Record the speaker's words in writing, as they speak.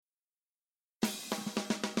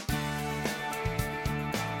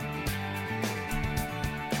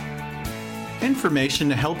Information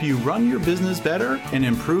to help you run your business better and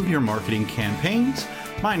improve your marketing campaigns.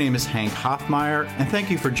 My name is Hank Hoffmeyer, and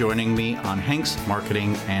thank you for joining me on Hank's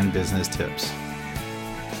Marketing and Business Tips.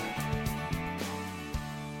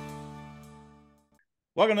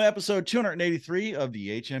 Welcome to episode 283 of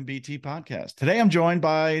the HMBT podcast. Today, I'm joined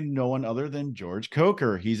by no one other than George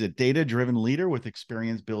Coker. He's a data-driven leader with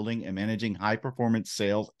experience building and managing high-performance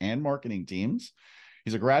sales and marketing teams.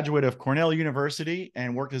 He's a graduate of Cornell University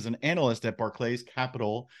and worked as an analyst at Barclays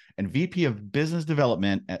Capital and VP of Business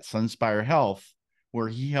Development at Sunspire Health, where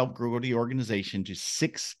he helped grow the organization to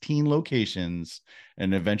 16 locations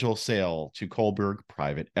and an eventual sale to Kohlberg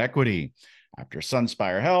Private Equity. After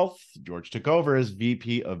Sunspire Health, George took over as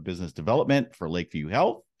VP of Business Development for Lakeview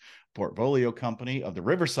Health, portfolio company of the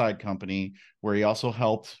Riverside Company, where he also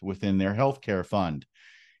helped within their healthcare fund.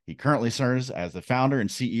 He currently serves as the founder and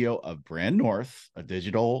CEO of Brand North, a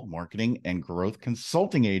digital marketing and growth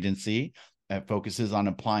consulting agency that focuses on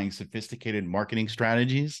applying sophisticated marketing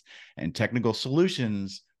strategies and technical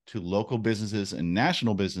solutions to local businesses and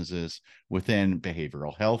national businesses within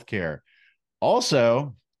behavioral healthcare.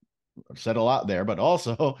 Also, I've said a lot there, but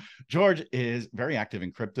also George is very active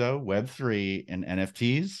in crypto, Web3, and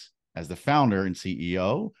NFTs as the founder and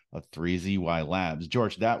CEO of 3ZY Labs.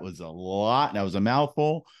 George, that was a lot. That was a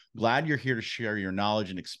mouthful. Glad you're here to share your knowledge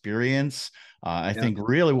and experience. I think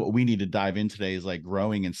really what we need to dive in today is like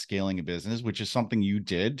growing and scaling a business, which is something you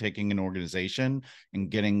did, taking an organization and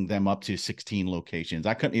getting them up to 16 locations.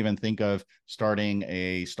 I couldn't even think of starting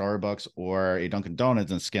a Starbucks or a Dunkin'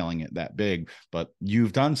 Donuts and scaling it that big, but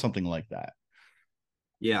you've done something like that.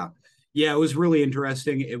 Yeah, it was really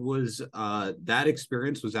interesting. It was that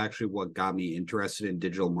experience was actually what got me interested in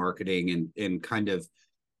digital marketing and kind of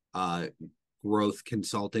growth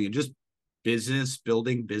consulting and just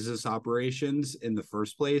building business operations in the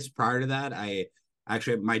first place. Prior to that,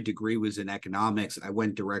 my degree was in economics. I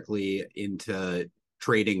went directly into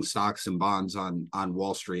trading stocks and bonds on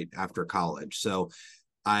Wall Street after college. So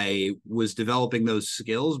I was developing those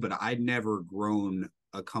skills, but I'd never grown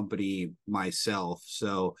a company myself.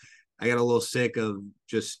 So I got a little sick of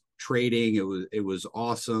just trading. It was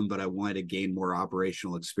awesome, but I wanted to gain more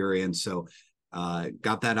operational experience. So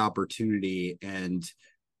got that opportunity and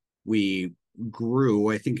we grew.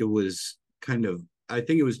 I think it was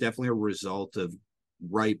definitely a result of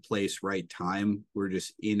right place, right time. We're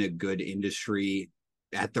just in a good industry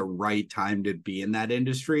at the right time to be in that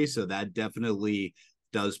industry. So that definitely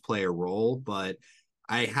does play a role, but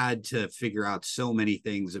I had to figure out so many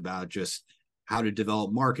things about just how to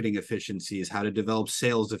develop marketing efficiencies, how to develop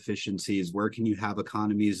sales efficiencies, where can you have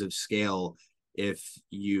economies of scale if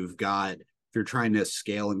you're trying to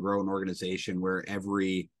scale and grow an organization where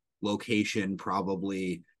every location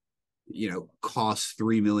probably, costs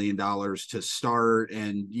 $3 million to start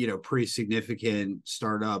and, pretty significant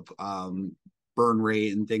startup burn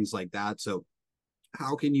rate and things like that. So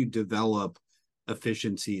how can you develop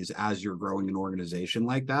efficiencies as you're growing an organization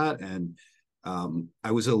like that? And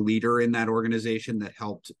I was a leader in that organization that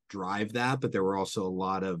helped drive that, but there were also a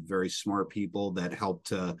lot of very smart people that helped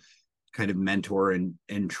to kind of mentor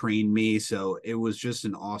and train me. So it was just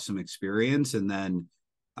an awesome experience. And then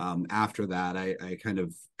after that, I kind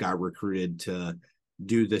of got recruited to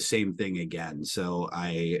do the same thing again. So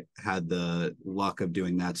I had the luck of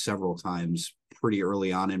doing that several times pretty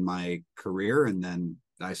early on in my career. And then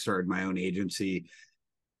I started my own agency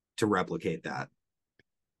to replicate that.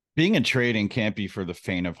 Being in trading can't be for the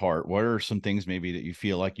faint of heart. What are some things maybe that you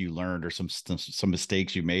feel like you learned or some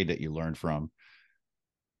mistakes you made that you learned from?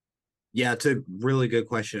 Yeah, it's a really good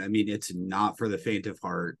question. I mean, it's not for the faint of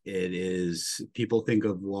heart. It is, people think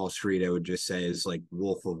of Wall Street, I would just say, is like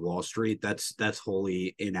Wolf of Wall Street. That's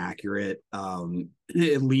wholly inaccurate.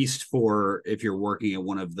 At least for if you're working at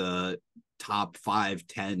one of the top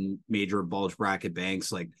 5-10 major bulge bracket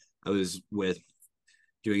banks. Like I was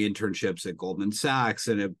doing internships at Goldman Sachs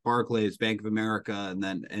and at Barclays, Bank of America, and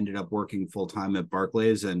then ended up working full time at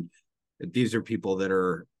Barclays. And these are people that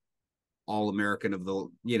are all American of the,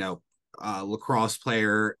 lacrosse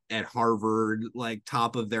player at Harvard, like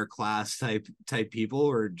top of their class type people,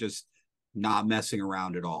 or just not messing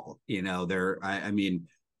around at all. When I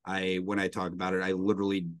talk about it, I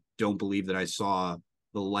literally don't believe that I saw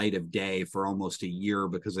the light of day for almost a year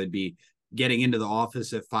because I'd be getting into the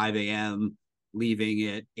office at 5 a.m., leaving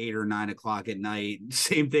at 8 or 9 o'clock at night.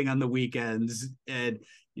 Same thing on the weekends. And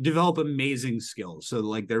you develop amazing skills. So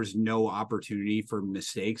like there's no opportunity for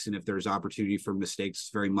mistakes. And if there's opportunity for mistakes,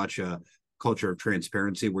 it's very much a culture of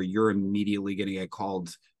transparency where you're immediately going to get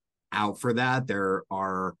called out for that. There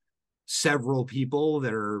are several people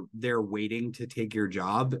that are there waiting to take your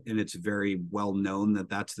job, and it's very well known that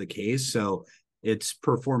that's the case. So it's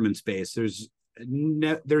performance based. There's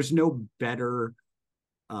no better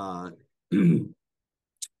uh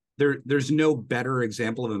there's no better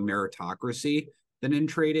example of a meritocracy than in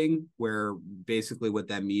trading, where basically what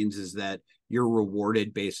that means is that you're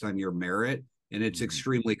rewarded based on your merit, and it's Mhm.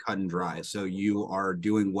 extremely cut and dry. So you are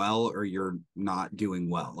doing well or you're not doing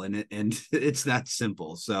well, and it's that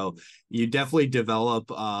simple. So you definitely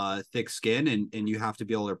develop thick skin, and you have to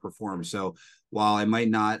be able to perform. So while I might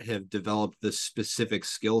not have developed the specific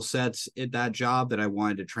skill sets at that job that I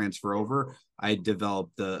wanted to transfer over, I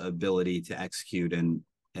developed the ability to execute and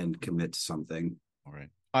commit to something. All right.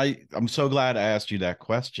 I'm so glad I asked you that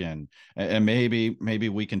question. And maybe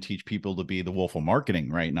we can teach people to be the wolf of marketing,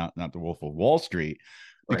 right? Not the wolf of Wall Street,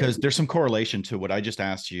 Right. because there's some correlation to what I just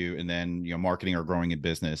asked you, and then marketing or growing a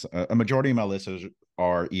business. A majority of my listeners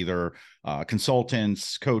are either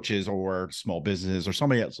consultants, coaches, or small businesses, or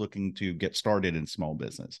somebody that's looking to get started in small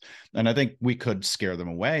business. And I think we could scare them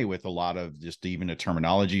away with a lot of just even the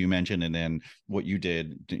terminology you mentioned, and then what you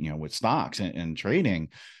did, with stocks and trading.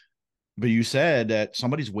 But you said that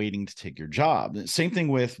somebody's waiting to take your job. Same thing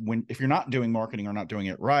with if you're not doing marketing or not doing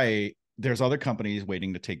it right, there's other companies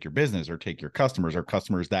waiting to take your business or take your customers, or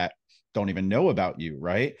customers that don't even know about you,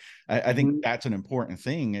 right? I think Mhm. that's an important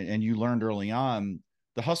thing. And you learned early on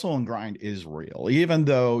the hustle and grind is real, even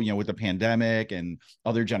though, with the pandemic and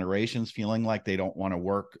other generations feeling like they don't want to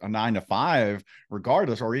work a 9 to 5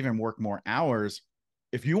 regardless, or even work more hours.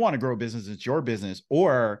 If you want to grow a business, it's your business,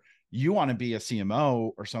 or you want to be a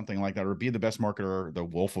CMO or something like that, or be the best marketer, the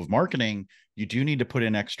wolf of marketing, you do need to put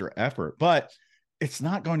in extra effort. But it's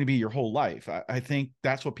not going to be your whole life. I think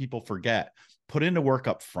that's what people forget. Put in the work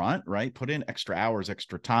up front, right? Put in extra hours,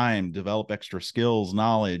 extra time, develop extra skills,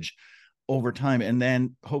 knowledge over time. And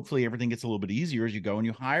then hopefully everything gets a little bit easier as you go and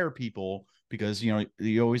you hire people, because,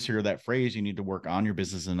 you always hear that phrase, you need to work on your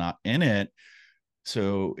business and not in it.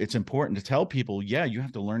 So it's important to tell people, yeah, you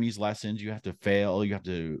have to learn these lessons. You have to fail. You have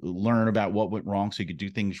to learn about what went wrong so you could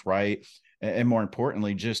do things right. And more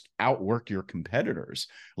importantly, just outwork your competitors.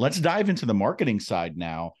 Let's dive into the marketing side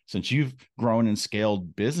now. Since you've grown and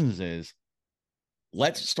scaled businesses,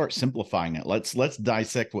 let's start simplifying it. Let's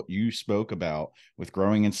dissect what you spoke about with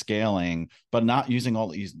growing and scaling, but not using all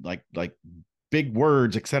these like big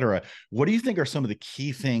words, etc. What do you think are some of the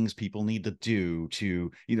key things people need to do to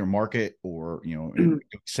either market or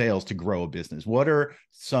sales to grow a business? What are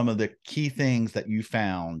some of the key things that you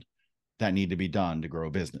found that need to be done to grow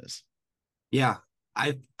a business? Yeah.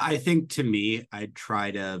 I think, to me, I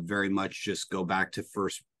try to very much just go back to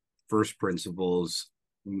first principles.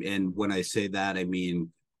 And when I say that, I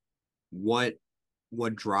mean what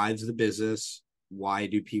what drives the business? Why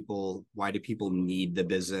do people need the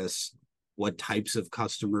business? What types of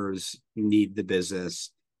customers need the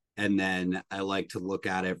business? And then I like to look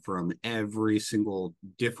at it from every single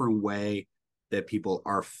different way that people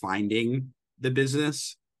are finding the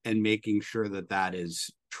business, and making sure that that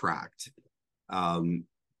is tracked. Um,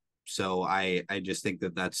 so I just think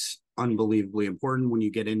that that's unbelievably important when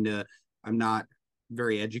you get into. I'm not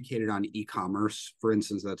very educated on e-commerce, for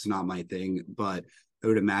instance. That's not my thing, but I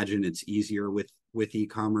would imagine it's easier with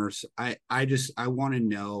e-commerce. I want to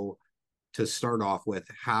know, to start off with,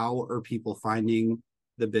 how are people finding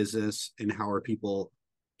the business, and how are people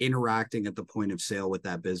interacting at the point of sale with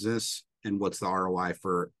that business, and what's the ROI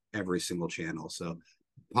for every single channel. So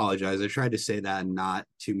apologize. I tried to say that in not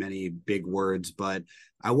too many big words, but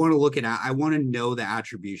I want to know the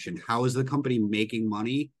attribution. How is the company making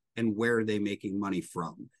money, and where are they making money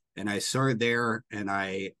from? And I start there, and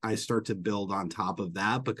I start to build on top of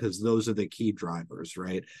that, because those are the key drivers,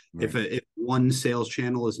 right? Right. If one sales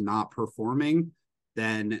channel is not performing,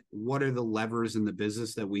 then what are the levers in the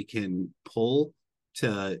business that we can pull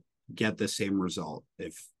to get the same result?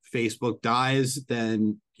 If Facebook dies,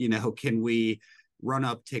 then, can we run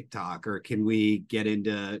up TikTok, or can we get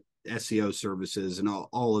into SEO services and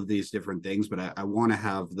all of these different things? But I want to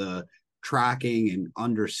have the tracking and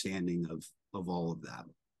understanding of all of that.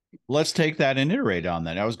 Let's take that and iterate on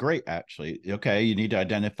that. That was great, actually. Okay, you need to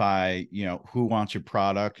identify, who wants your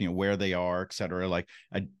product, where they are, et cetera. Like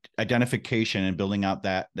identification and building out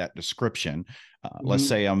that description. Let's Mm-hmm.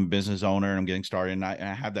 say I'm a business owner and I'm getting started, and I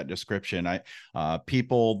have that description.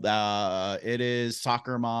 People, it is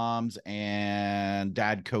soccer moms and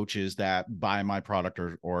dad coaches that buy my product,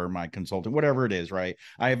 or my consultant, whatever it is, right?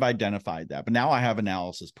 I have identified that, but now I have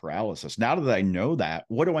analysis paralysis. Now that I know that,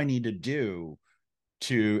 what do I need to do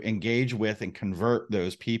to engage with and convert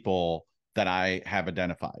those people that I have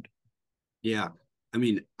identified? Yeah. I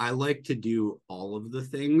mean, I like to do all of the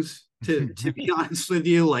things to be honest with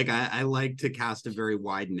you. Like I like to cast a very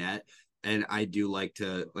wide net. And I do like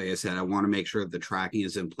to, like I said, I want to make sure that the tracking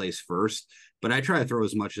is in place first, but I try to throw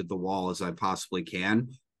as much at the wall as I possibly can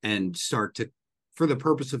and start to, for the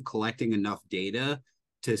purpose of collecting enough data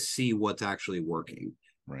to see what's actually working.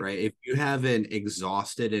 Right. Right. If you haven't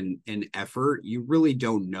exhausted an effort, you really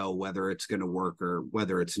don't know whether it's going to work or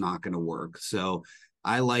whether it's not going to work. So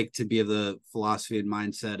I like to be of the philosophy and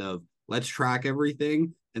mindset of let's track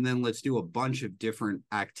everything and then let's do a bunch of different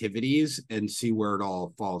activities and see where it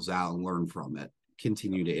all falls out and learn from it.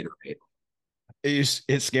 Continue to iterate.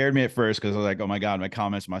 It scared me at first because I was like, oh my God, my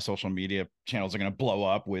comments, my social media channels are going to blow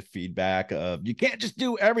up with feedback of you can't just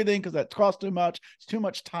do everything because that costs too much. It's too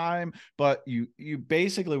much time. But you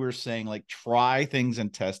basically were saying like try things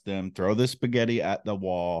and test them, throw the spaghetti at the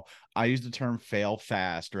wall. I use the term fail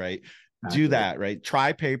fast, right? Do Exactly. that, right?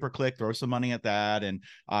 Try pay-per-click, throw some money at that. And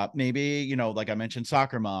maybe, like I mentioned,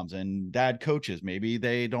 soccer moms and dad coaches, maybe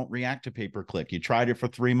they don't react to pay-per-click. You tried it for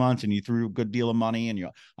 3 months and you threw a good deal of money and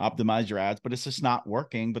you optimize your ads, but it's just not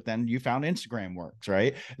working. But then you found Instagram works,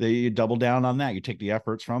 right? You double down on that. You take the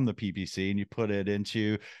efforts from the PPC and you put it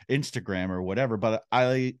into Instagram or whatever. But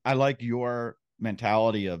I like your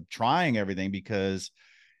mentality of trying everything because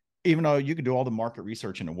even though you can do all the market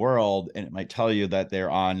research in the world and it might tell you that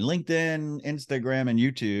they're on LinkedIn, Instagram, and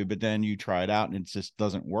YouTube, but then you try it out and it just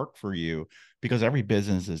doesn't work for you because every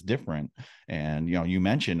business is different. And you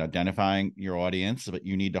mentioned identifying your audience, but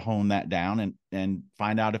you need to hone that down and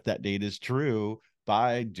find out if that data is true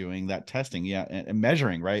by doing that testing. Yeah, and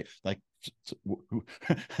measuring, right? Like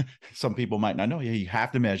some people might not know. Yeah, you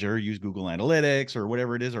have to measure, use Google Analytics or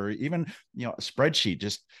whatever it is, or even a spreadsheet.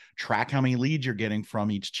 Just track how many leads you're getting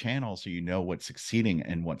from each channel, so you know what's succeeding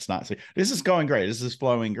and what's not. So this is going great. This is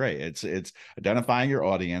flowing great. It's identifying your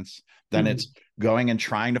audience, then it's going and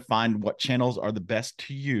trying to find what channels are the best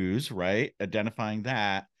to use. Right, identifying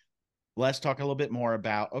that. Let's talk a little bit more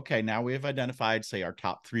about, okay, now we have identified, say, our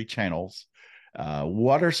top 3 channels.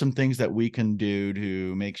 What are some things that we can do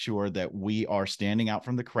to make sure that we are standing out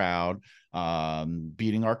from the crowd,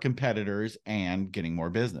 beating our competitors, and getting more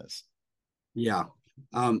business? Yeah.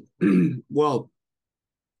 Um, well,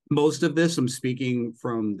 most of this I'm speaking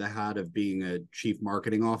from the hat of being a chief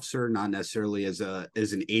marketing officer, not necessarily as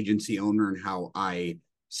an agency owner and how I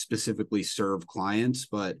specifically serve clients,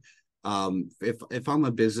 but if I'm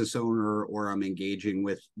a business owner or I'm engaging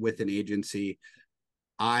with an agency,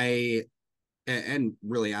 I and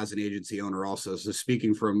really as an agency owner also, so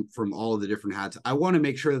speaking from all of the different hats, I want to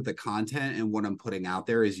make sure that the content and what I'm putting out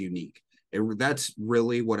there is unique. That's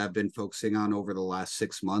really what I've been focusing on over the last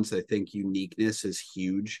 6 months. I think uniqueness is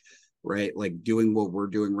huge, right? Like doing what we're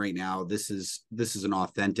doing right now, this is an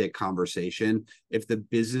authentic conversation. If the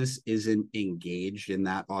business isn't engaged in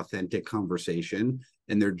that authentic conversation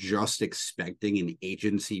and they're just expecting an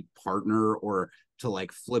agency partner or to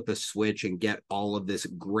like flip a switch and get all of this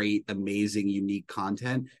great, amazing, unique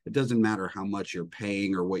content, it doesn't matter how much you're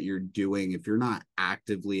paying or what you're doing. If you're not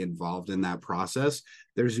actively involved in that process,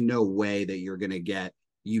 there's no way that you're going to get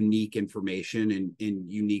unique information and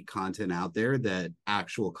unique content out there that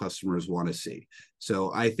actual customers want to see.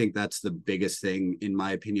 So I think that's the biggest thing, in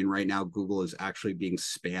my opinion, right now. Google is actually being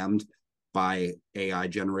spammed by AI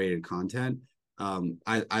generated content.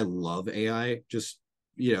 I love AI. Just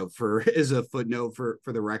for as a footnote for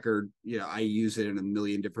the record, I use it in a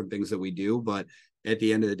million different things that we do, but at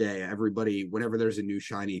the end of the day, everybody, whenever there's a new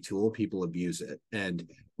shiny tool, people abuse it. And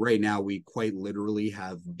right now we quite literally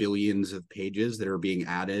have billions of pages that are being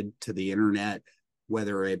added to the internet,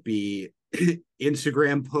 whether it be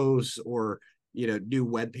Instagram posts or new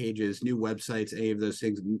web pages, new websites, any of those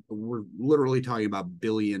things. We're literally talking about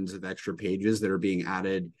billions of extra pages that are being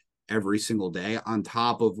added every single day on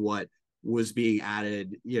top of what was being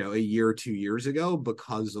added, a year or 2 years ago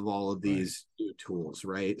because of all of Right. these new tools,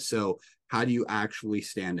 right? So how do you actually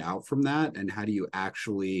stand out from that? And how do you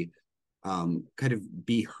actually kind of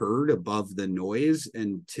be heard above the noise?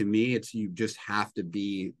 And to me, it's you just have to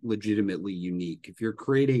be legitimately unique. If you're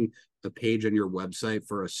creating a page on your website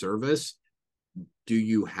for a service, do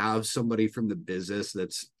you have somebody from the business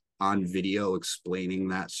that's on video explaining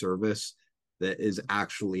that service that is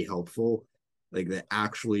actually helpful, like that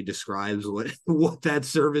actually describes what that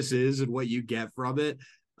service is and what you get from it?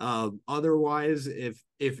 Otherwise,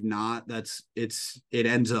 if not, it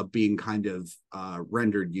ends up being kind of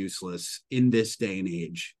rendered useless in this day and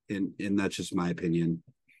age, and that's just my opinion.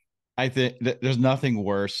 I think that there's nothing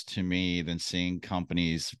worse to me than seeing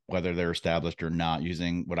companies, whether they're established or not,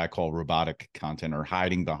 using what I call robotic content or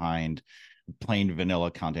hiding behind plain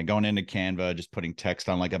vanilla content, going into Canva, just putting text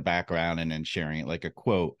on like a background and then sharing it like a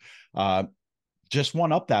quote. Just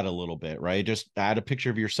one up that a little bit, right? Just add a picture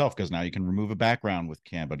of yourself, because now you can remove a background with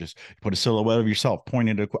Canva. Just put a silhouette of yourself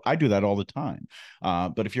pointing to. I do that all the time.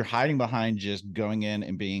 But if you're hiding behind just going in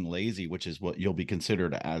and being lazy, which is what you'll be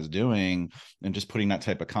considered as doing, and just putting that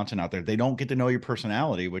type of content out there, they don't get to know your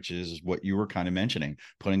personality, which is what you were kind of mentioning.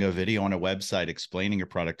 Putting a video on a website explaining your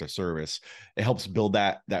product or service, it helps build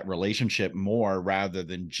that relationship more, rather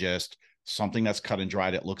than just something that's cut and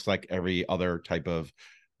dried. It looks like every other type of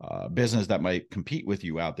business that might compete with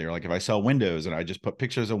you out there. Like if I sell windows and I just put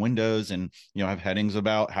pictures of windows and, have headings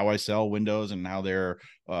about how I sell windows and how they're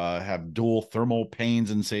have dual thermal panes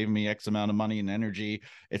and save me X amount of money and energy,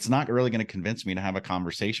 it's not really going to convince me to have a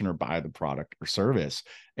conversation or buy the product or service.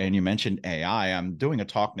 And you mentioned AI. I'm doing a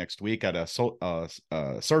talk next week at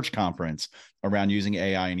a search conference around using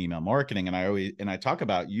AI in email marketing. And I talk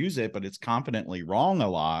about use it, but it's confidently wrong a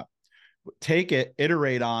lot. Take it,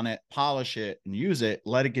 iterate on it, polish it, and use it.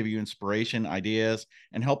 Let it give you inspiration, ideas,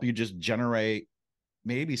 and help you just generate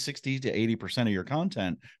maybe 60 to 80% of your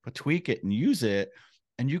content, but tweak it and use it.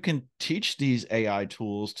 And you can teach these AI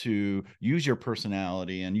tools to use your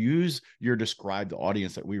personality and use your described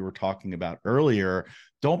audience that we were talking about earlier.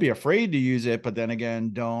 Don't be afraid to use it, but then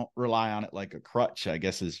again, don't rely on it like a crutch, I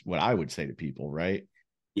guess is what I would say to people, right?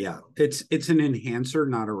 Yeah, it's an enhancer,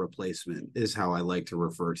 not a replacement, is how I like to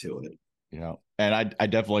refer to it. And I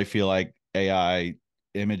definitely feel like AI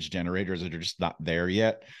image generators are just not there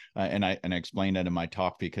yet. And I explained that in my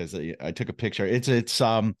talk, because I took a picture. It's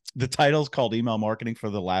the title's called Email Marketing for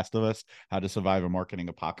the Last of Us: How to Survive a Marketing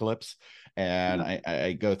Apocalypse. And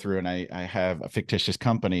I go through and I have a fictitious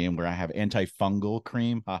company, and where I have antifungal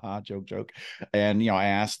cream, haha, joke. And I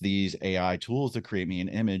asked these AI tools to create me an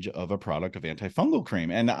image of a product of antifungal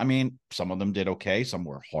cream. And I mean, some of them did okay, some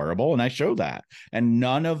were horrible, and I show that. And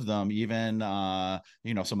none of them, even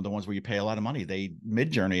some of the ones where you pay a lot of money, they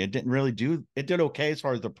Mid-Journey, it did okay as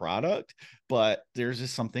far as the product, but there's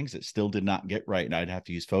just some things that still did not get right, and I'd have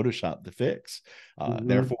to use Photoshop to fix.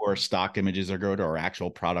 Therefore, stock images are good, or actual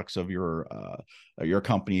products of your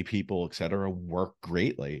company, people, etc., work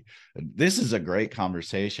greatly. This is a great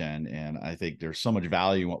conversation, and I think there's so much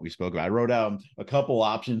value in what we spoke about. I wrote out a couple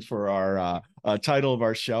options for our title of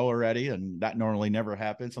our show already, and that normally never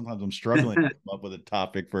happens. Sometimes I'm struggling to come up with a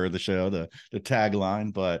topic for the show, the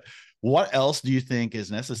tagline. But what else do you think is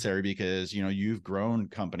necessary? Because you've grown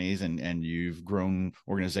companies and you've grown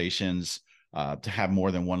organizations to have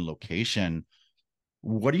more than one location.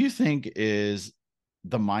 What do you think is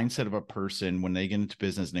the mindset of a person when they get into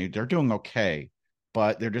business and they're doing okay,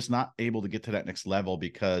 but they're just not able to get to that next level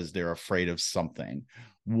because they're afraid of something?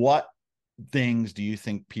 What things do you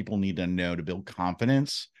think people need to know to build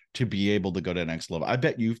confidence to be able to go to the next level? I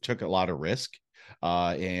bet you've took a lot of risk,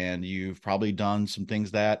 and you've probably done some things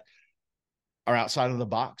that are outside of the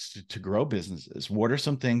box to grow businesses. What are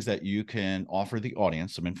some things that you can offer the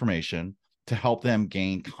audience, some information to help them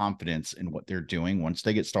gain confidence in what they're doing once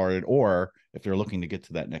they get started, or if they're looking to get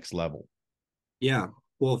to that next level? Yeah.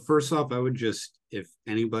 Well, first off, I would just, if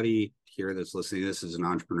anybody here that's listening to this is an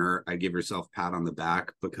entrepreneur, I'd give yourself a pat on the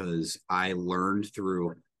back, because I learned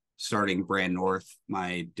through starting Brand North,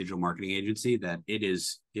 my digital marketing agency, that it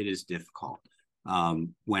is difficult.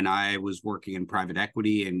 When I was working in private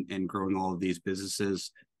equity and growing all of these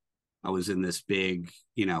businesses, I was in this big,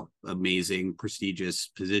 amazing, prestigious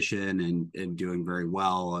position and doing very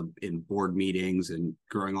well in board meetings and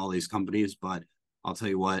growing all these companies. But I'll tell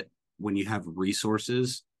you what, when you have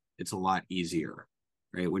resources, it's a lot easier,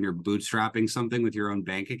 right? When you're bootstrapping something with your own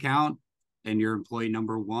bank account and you're employee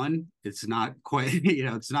number one, it's not quite,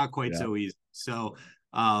 it's not quite so easy. So,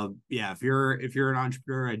 if you're an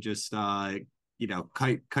entrepreneur, I just,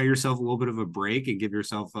 cut yourself a little bit of a break and give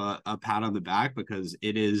yourself a pat on the back, because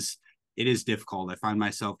it is difficult. I find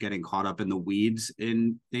myself getting caught up in the weeds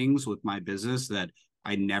in things with my business that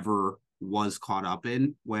I never was caught up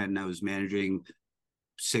in when I was managing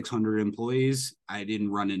 600 employees. I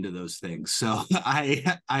didn't run into those things. So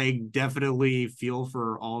I definitely feel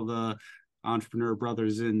for all the entrepreneur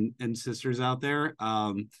brothers and sisters out there.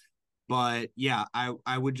 But yeah,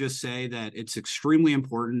 I would just say that it's extremely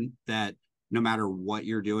important that no matter what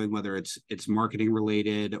you're doing, whether it's marketing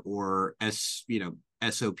related or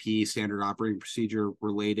SOP, standard operating procedure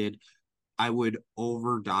related, I would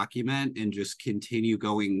over document and just continue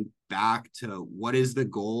going back to what is the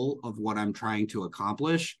goal of what I'm trying to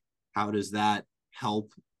accomplish? How does that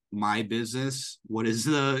help my business? What is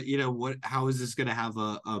how is this going to have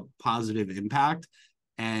a positive impact?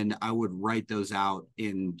 And I would write those out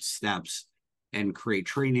in steps. and create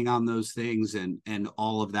training on those things and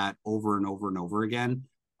all of that over and over and over again.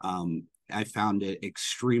 I found it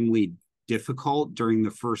extremely difficult during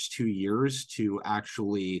the first 2 years to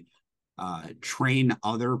actually train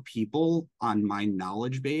other people on my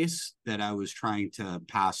knowledge base that I was trying to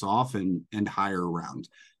pass off and hire around.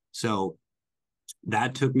 So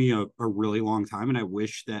that took me a really long time, and I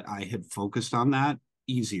wish that I had focused on that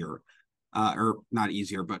easier, or not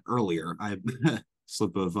easier, but earlier. I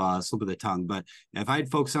slip of the tongue. But if I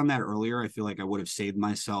had focused on that earlier, I feel like I would have saved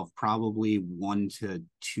myself probably 1 to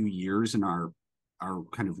 2 years in our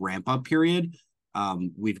kind of ramp up period.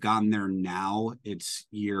 We've gotten there now. It's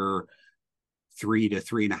year 3 to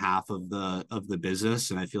 3.5 of the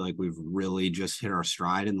business, and I feel like we've really just hit our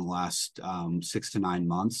stride in the last 6 to 9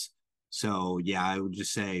 months. So yeah, I would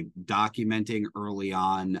just say documenting early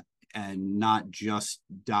on, and not just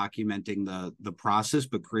documenting the process,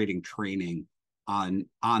 but creating training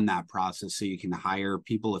on that process so you can hire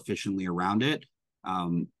people efficiently around it.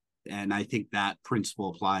 And I think that principle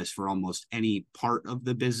applies for almost any part of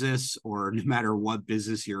the business, or no matter what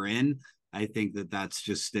business you're in. I think that that's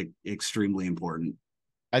just extremely important.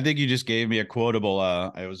 I think you just gave me a quotable.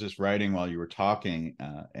 I was just writing while you were talking.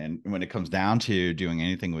 And when it comes down to doing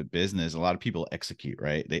anything with business, a lot of people execute,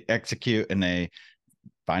 right? They execute and they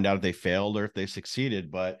find out if they failed or if they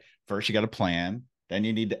succeeded. But first you got a plan, then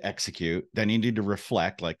you need to execute, then you need to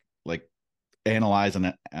reflect, like analyze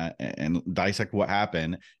and dissect what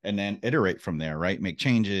happened, and then iterate from there, right? Make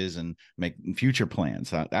changes and make future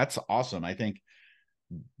plans. That's awesome. I think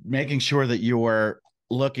making sure that you're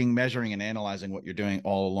looking, measuring, and analyzing what you're doing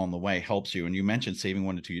all along the way helps you. And you mentioned saving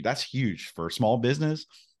 1 to 2 years. That's huge for a small business.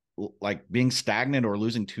 Like being stagnant or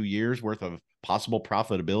losing 2 years worth of possible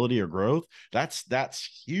profitability or growth,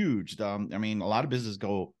 that's huge. I mean, a lot of businesses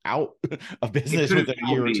go out of It business could have within a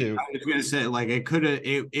killed year or me. two. I was gonna say, like,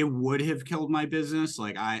 it would have killed my business.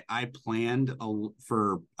 Like, I planned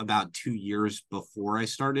for about 2 years before I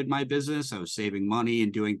started my business. I was saving money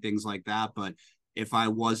and doing things like that. But if I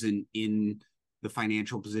wasn't in the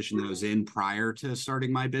financial position that I was in prior to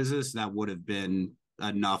starting my business, that would have been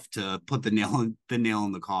enough to put the nail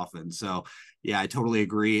in the coffin. So yeah, I totally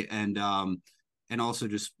agree. And also,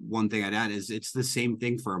 just one thing I'd add is it's the same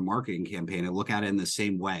thing for a marketing campaign. I look at it in the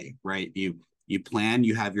same way, right? You plan,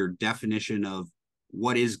 you have your definition of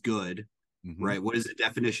what is good, Mm-hmm. right? What is the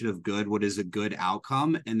definition of good? What is a good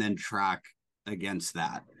outcome? And then track against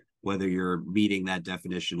that, whether you're meeting that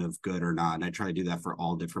definition of good or not. And I try to do that for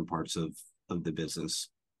all different parts of the business.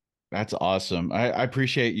 That's awesome. I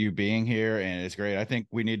appreciate you being here, and it's great. I think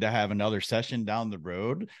we need to have another session down the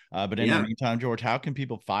road. But in the Yeah. meantime, George, how can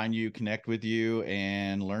people find you, connect with you,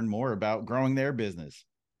 and learn more about growing their business?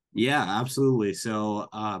 Yeah, absolutely. So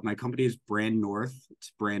my company is Brand North.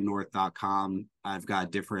 It's brandnorth.com. I've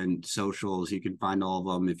got different socials. You can find all of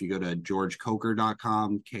them if you go to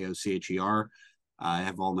georgecoker.com, Kocher. I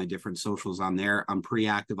have all my different socials on there. I'm pretty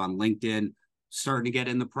active on LinkedIn, starting to get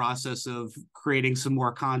in the process of creating some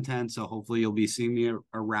more content. So hopefully you'll be seeing me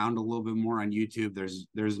around a little bit more on YouTube.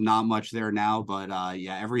 There's not much there now, but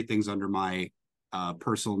yeah, everything's under my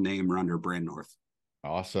personal name or under Brand North.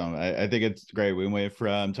 Awesome. I think it's great. We went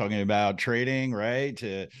from talking about trading, right,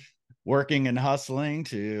 to working and hustling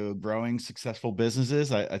to growing successful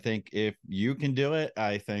businesses. I think if you can do it,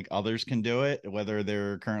 I think others can do it, whether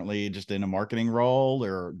they're currently just in a marketing role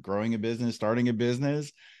or growing a business, starting a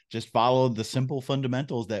business. Just follow the simple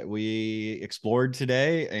fundamentals that we explored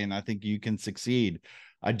today, and I think you can succeed.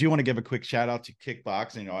 I do want to give a quick shout out to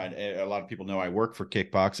Kickbox. You know, a lot of people know I work for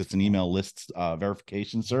Kickbox. It's an email list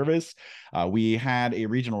verification service. We had a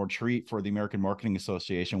regional retreat for the American Marketing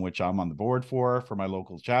Association, which I'm on the board for my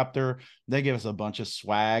local chapter. They gave us a bunch of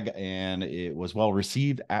swag, and it was well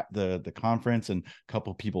received at the conference, and a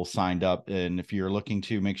couple of people signed up. And if you're looking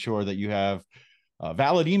to make sure that you have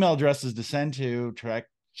valid email addresses to send to, check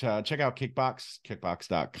out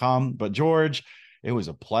kickbox.com. But George, it was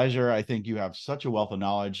a pleasure. I think you have such a wealth of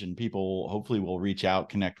knowledge, and people hopefully will reach out,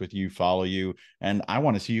 connect with you, follow you. And I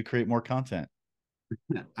want to see you create more content.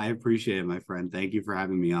 I appreciate it, my friend. Thank you for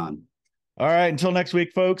having me on. All right. Until next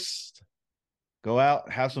week, folks, go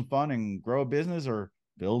out, have some fun, and grow a business or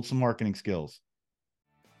build some marketing skills.